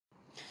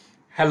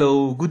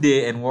Hello, good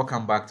day and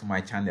welcome back to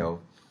my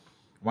channel.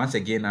 Once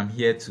again, I'm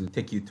here to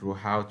take you through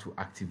how to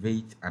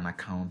activate an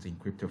account in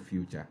Crypto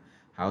Future,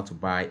 how to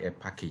buy a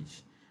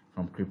package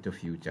from Crypto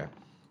Future.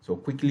 So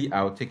quickly,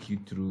 I'll take you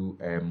through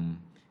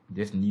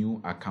this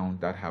new account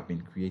that have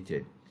been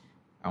created.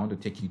 I want to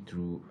take you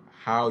through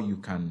how you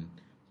can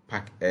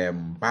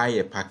buy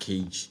a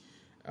package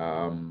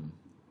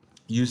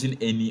using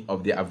any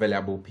of the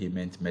available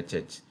payment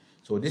methods.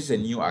 So this is a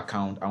new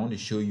account. I want to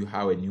show you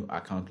how a new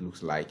account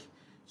looks like.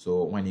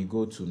 So when you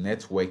go to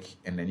network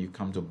and then you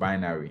come to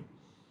binary,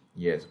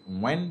 yes,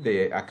 when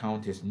the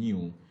account is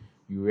new,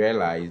 you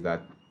realize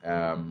that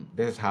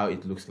this is how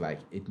it looks like.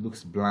 It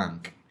looks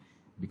blank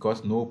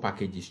because no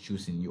package is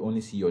chosen. You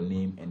only see your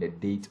name and the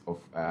date of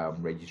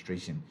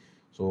registration.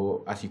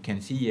 So as you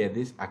can see here,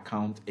 this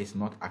account is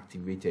not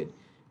activated,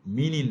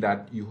 meaning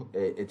that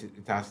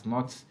it has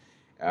not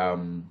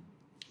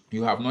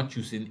you have not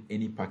chosen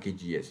any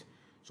package yet.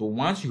 So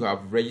once you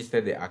have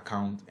registered the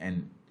account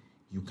and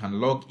you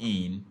can log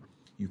in,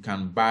 you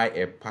can buy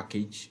a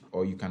package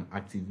or you can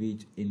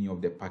activate any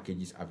of the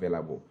packages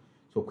available.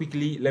 So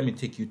quickly, let me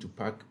take you to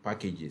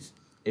packages.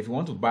 If you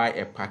want to buy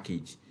a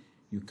package,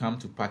 you come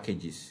to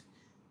packages.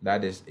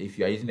 That is, if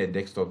you are using the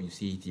desktop, you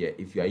see it here.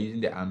 If you are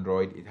using the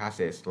Android, it has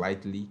a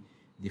slightly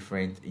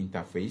different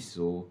interface.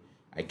 So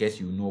I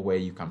guess you know where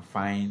you can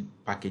find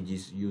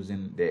packages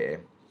using the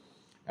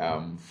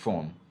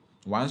phone.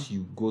 Once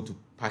you go to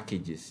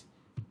packages,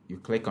 you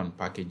click on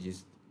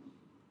packages,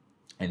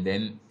 and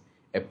then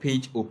a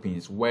page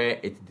opens where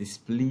it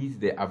displays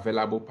the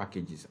available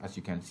packages. As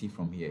you can see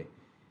from here,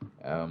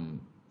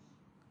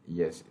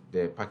 yes,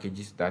 the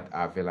packages that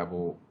are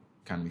available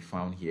can be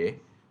found here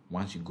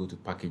once you go to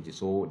packages.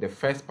 So the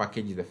first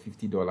package is the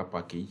 $50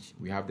 package.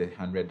 We have the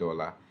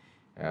 $100,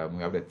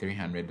 we have the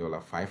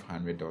 $300,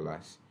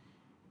 $500,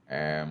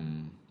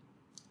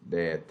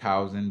 the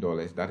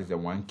 $1,000, that is the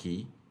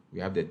 1K.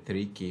 We have the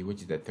 3K, which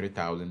is the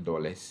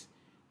 $3,000.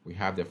 We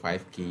have the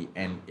 5K,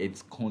 and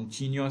it's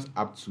continuous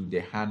up to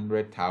the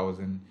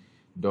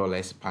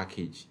 $100,000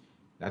 package.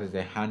 That is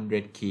the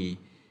 $100K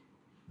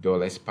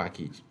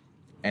package,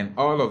 and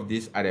all of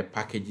these are the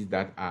packages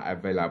that are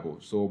available.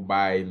 So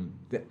by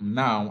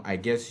now, I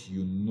guess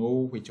you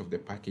know which of the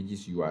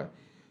packages you are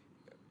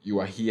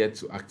here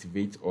to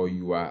activate or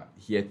you are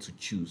here to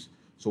choose.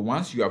 So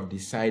once you have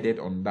decided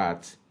on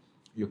that,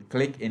 you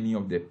click any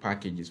of the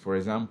packages. For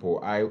example,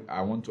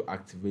 I want to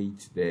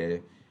activate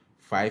the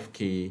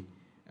 5K.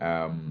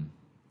 I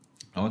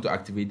want to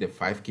activate the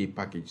 5K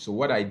package. So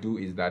what I do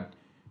is that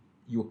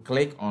you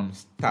click on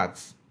start.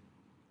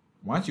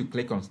 Once you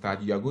click on start,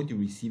 you are going to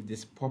receive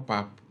this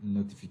pop-up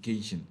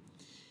notification.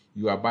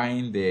 You are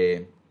buying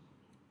the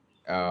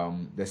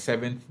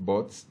 7th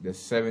bots, the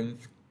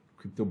 7th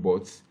crypto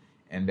bots,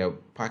 and the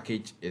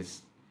package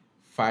is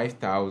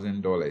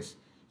 $5,000.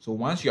 So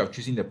once you have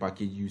chosen the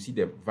package, you see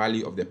the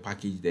value of the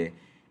package there.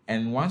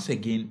 And once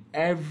again,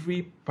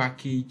 every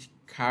package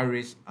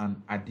carries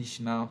an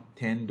additional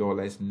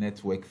 $10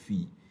 network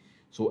fee.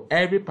 So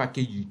every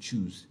package you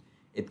choose,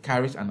 it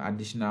carries an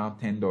additional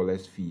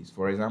 $10 fees.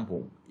 For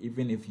example,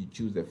 even if you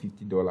choose the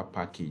 $50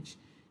 package,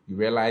 you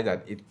realize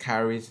that it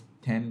carries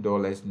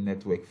 $10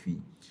 network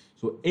fee.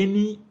 So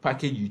any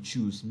package you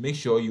choose, make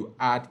sure you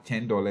add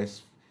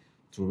 $10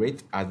 to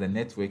it as the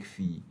network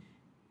fee.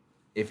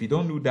 If you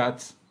don't do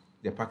that,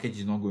 the package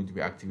is not going to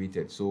be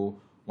activated. So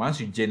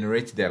once you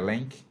generate the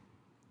link,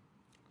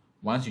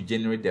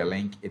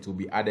 it will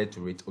be added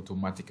to it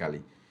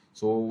automatically.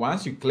 So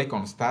once you click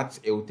on start,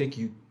 it will take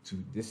you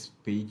to this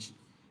page,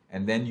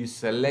 and then you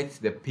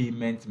select the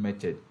payment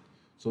method.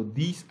 So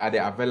these are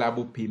the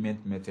available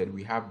payment method.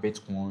 We have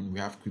Bitcoin, we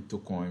have crypto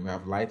coin, we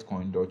have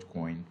Litecoin,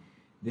 Dogecoin.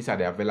 These are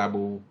the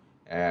available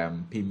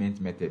payment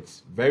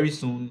methods. Very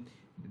soon,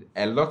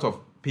 a lot of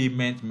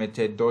payment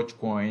method,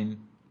 Dogecoin,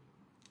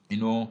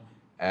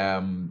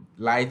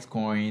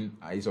 Litecoin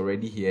is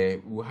already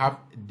here. We'll have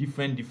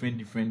different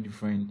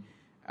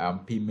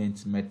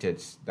payment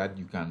methods that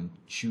you can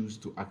choose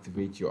to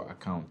activate your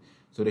account.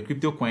 So the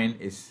crypto coin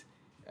is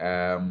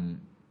the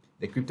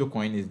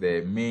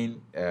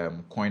main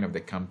coin of the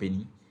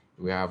company.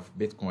 We have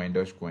Bitcoin,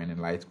 Dogecoin, and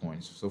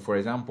Litecoin. So for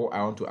example,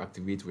 I want to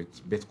activate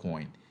with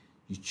Bitcoin.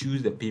 You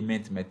choose the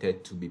payment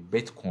method to be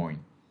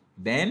Bitcoin.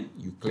 Then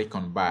you click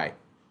on buy.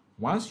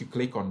 Once you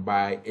click on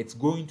buy, it's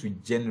going to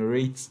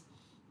generate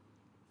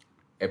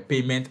a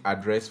payment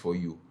address for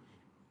you,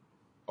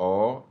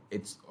 or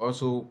it's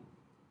also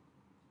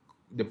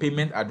the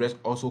payment address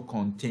also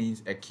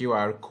contains a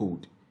QR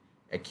code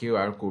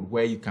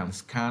where you can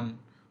scan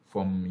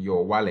from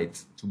your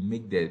wallet to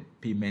make the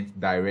payment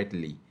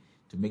directly.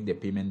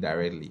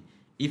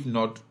 If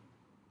not,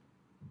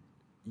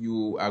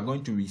 you are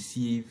going to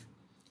receive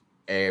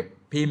a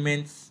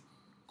payment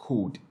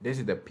code. This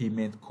is the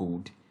payment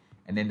code,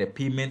 and then the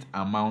payment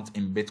amount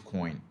in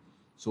Bitcoin.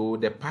 So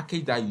the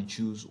package that you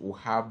choose will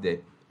have the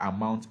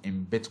amount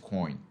in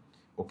Bitcoin.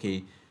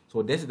 Okay,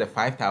 so this is the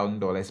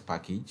 $5,000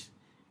 package,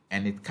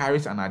 and it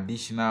carries an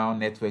additional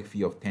network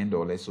fee of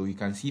 $10. So you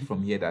can see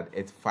from here that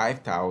it's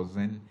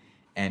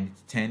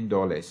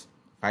 $5,010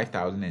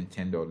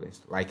 $5,010.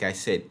 Like I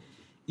said,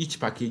 each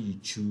package you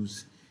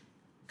choose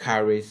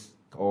carries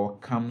or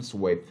comes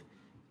with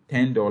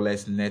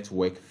 $10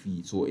 network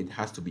fee, so it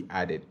has to be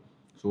added.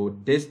 So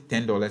this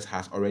 $10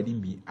 has already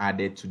been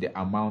added to the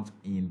amount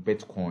in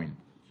Bitcoin.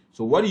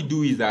 So what you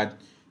do is that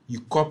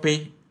you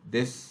copy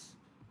this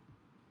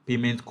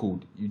payment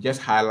code, you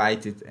just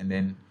highlight it and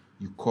then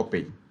you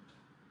copy.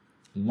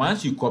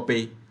 Once you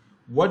copy,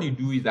 what you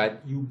do is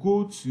that you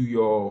go to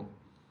your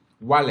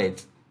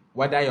wallet,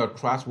 whether your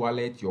Trust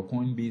wallet, your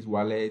Coinbase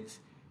wallet,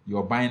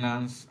 your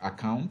Binance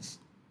account,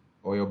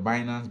 or your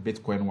Binance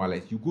Bitcoin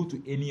wallet. You go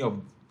to any of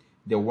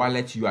the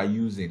wallets you are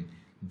using.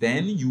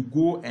 Then you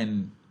go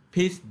and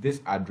paste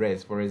this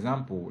address. For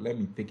example, let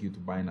me take you to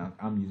Binance.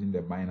 I'm using the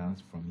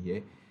Binance from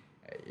here.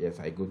 Yes,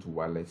 I go to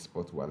wallet,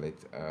 spot wallet.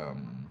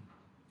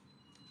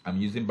 I'm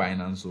using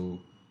Binance, so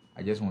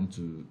I just want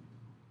to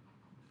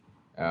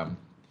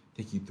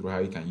take you through how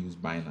you can use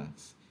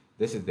Binance.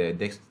 This is the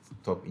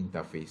desktop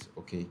interface.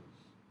 Okay,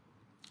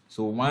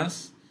 so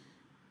once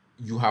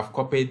you have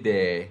copied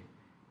the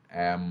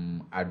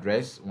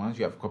address, once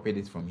you have copied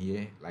it from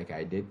here, like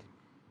I did,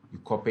 you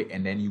copy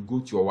and then you go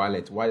to your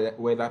wallet,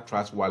 whether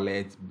Trust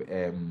wallet,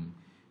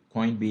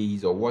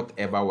 Coinbase, or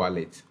whatever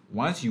wallet.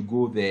 Once you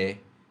go there,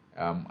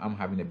 I'm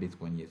having a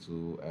Bitcoin here,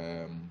 so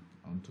I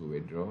want to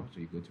withdraw. So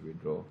you go to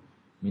withdraw,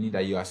 meaning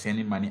that you are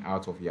sending money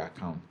out of your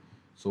account.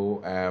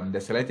 So the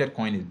selected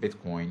coin is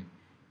Bitcoin,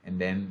 and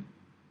then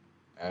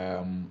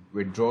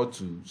withdraw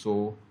to.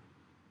 So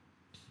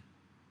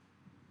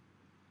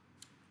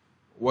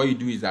what you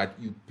do is that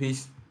you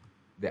paste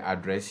the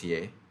address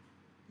here.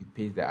 You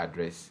paste the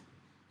address.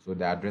 So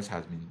the address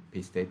has been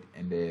pasted,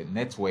 and the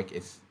network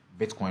is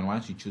Bitcoin.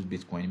 Once you choose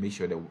Bitcoin, make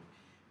sure the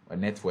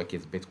network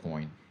is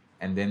Bitcoin,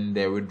 and then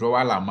the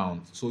withdrawal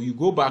amount. So you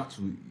go back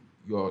to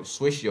your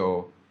switch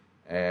your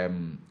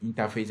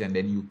interface, and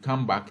then you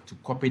come back to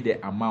copy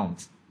the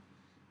amount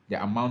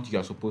you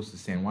are supposed to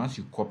send. Once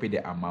you copy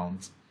the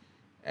amount,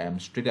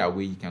 straight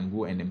away you can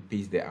go and then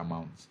paste the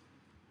amount.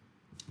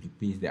 You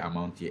paste the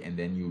amount here, and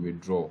then you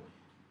withdraw.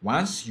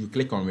 Once you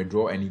click on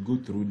withdraw and you go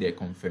through the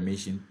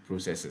confirmation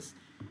processes,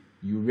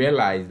 you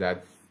realize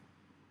that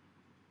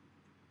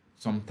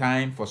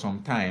for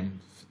some time,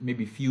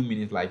 maybe few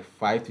minutes, like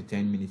 5 to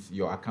 10 minutes,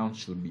 your account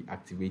should be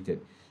activated.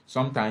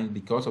 Sometimes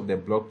because of the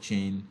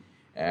blockchain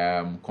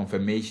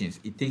confirmations,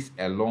 it takes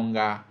a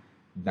longer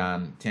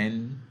than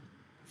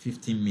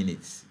 10-15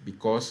 minutes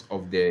because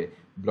of the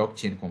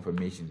blockchain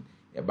confirmation.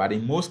 But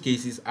in most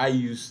cases, I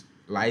use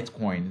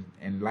Litecoin,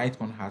 and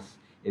Litecoin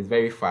is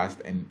very fast,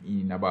 and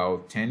in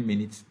about 10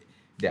 minutes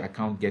the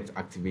account gets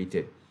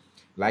activated.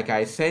 Like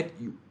I said,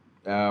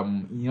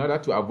 in order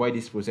to avoid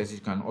this process, you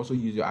can also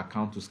use your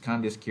account to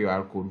scan this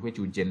QR code, which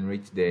will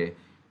generate the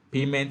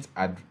payment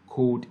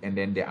code and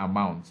then the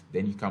amount.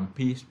 Then you can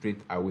pay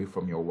straight away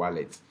from your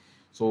wallet.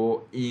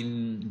 So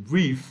in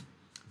brief,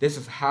 this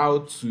is how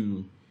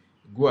to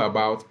go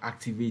about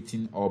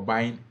activating or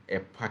buying a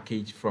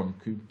package from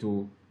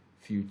Crypto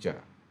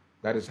Future.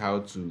 That is how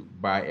to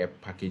buy a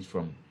package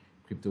from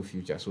Crypto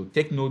Future. So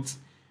take notes.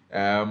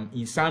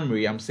 In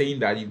summary, I'm saying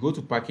that you go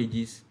to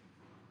packages,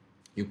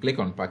 you click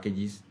on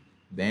packages,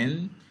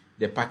 then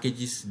the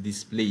packages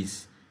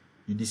displays.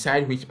 You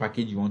decide which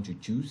package you want to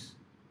choose.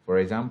 For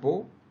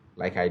example,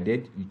 like I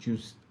did, you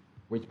choose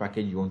which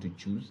package you want to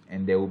choose,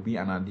 and there will be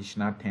an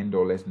additional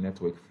 $10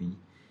 network fee.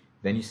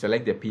 Then you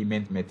select the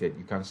payment method.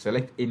 You can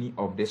select any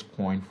of this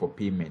coin for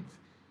payment.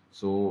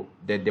 So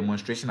the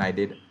demonstration I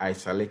did, I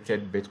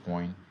selected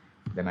Bitcoin,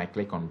 then I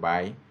click on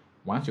buy.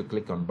 Once you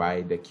click on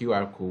buy, the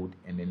QR code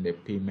and then the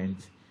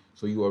payment.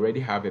 So you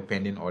already have a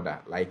pending order.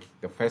 Like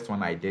the first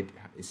one I did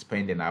is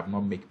pending. I have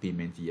not made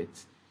payment yet,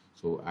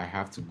 so I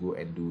have to go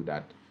and do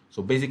that.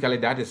 So basically,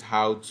 that is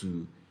how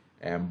to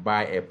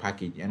buy a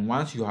package. And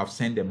once you have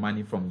sent the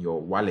money from your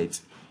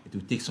wallet, it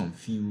will take some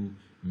few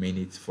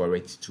minutes for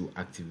it to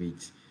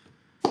activate.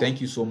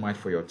 Thank you so much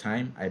for your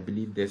time. I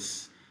believe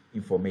this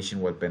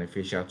information was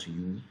beneficial to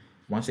you.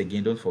 Once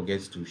again, don't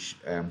forget to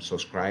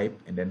subscribe,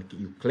 and then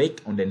you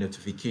click on the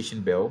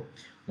notification bell.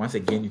 Once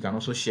again, you can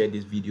also share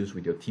these videos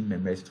with your team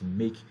members to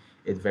make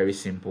it very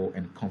simple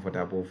and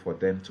comfortable for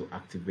them to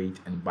activate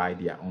and buy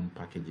their own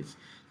packages.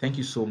 Thank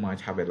you so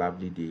much. Have a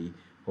lovely day.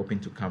 Hoping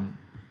to come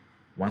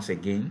once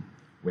again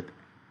with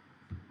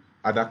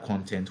other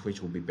content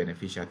which will be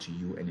beneficial to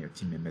you and your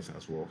team members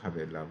as well. Have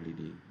a lovely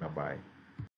day. Bye-bye.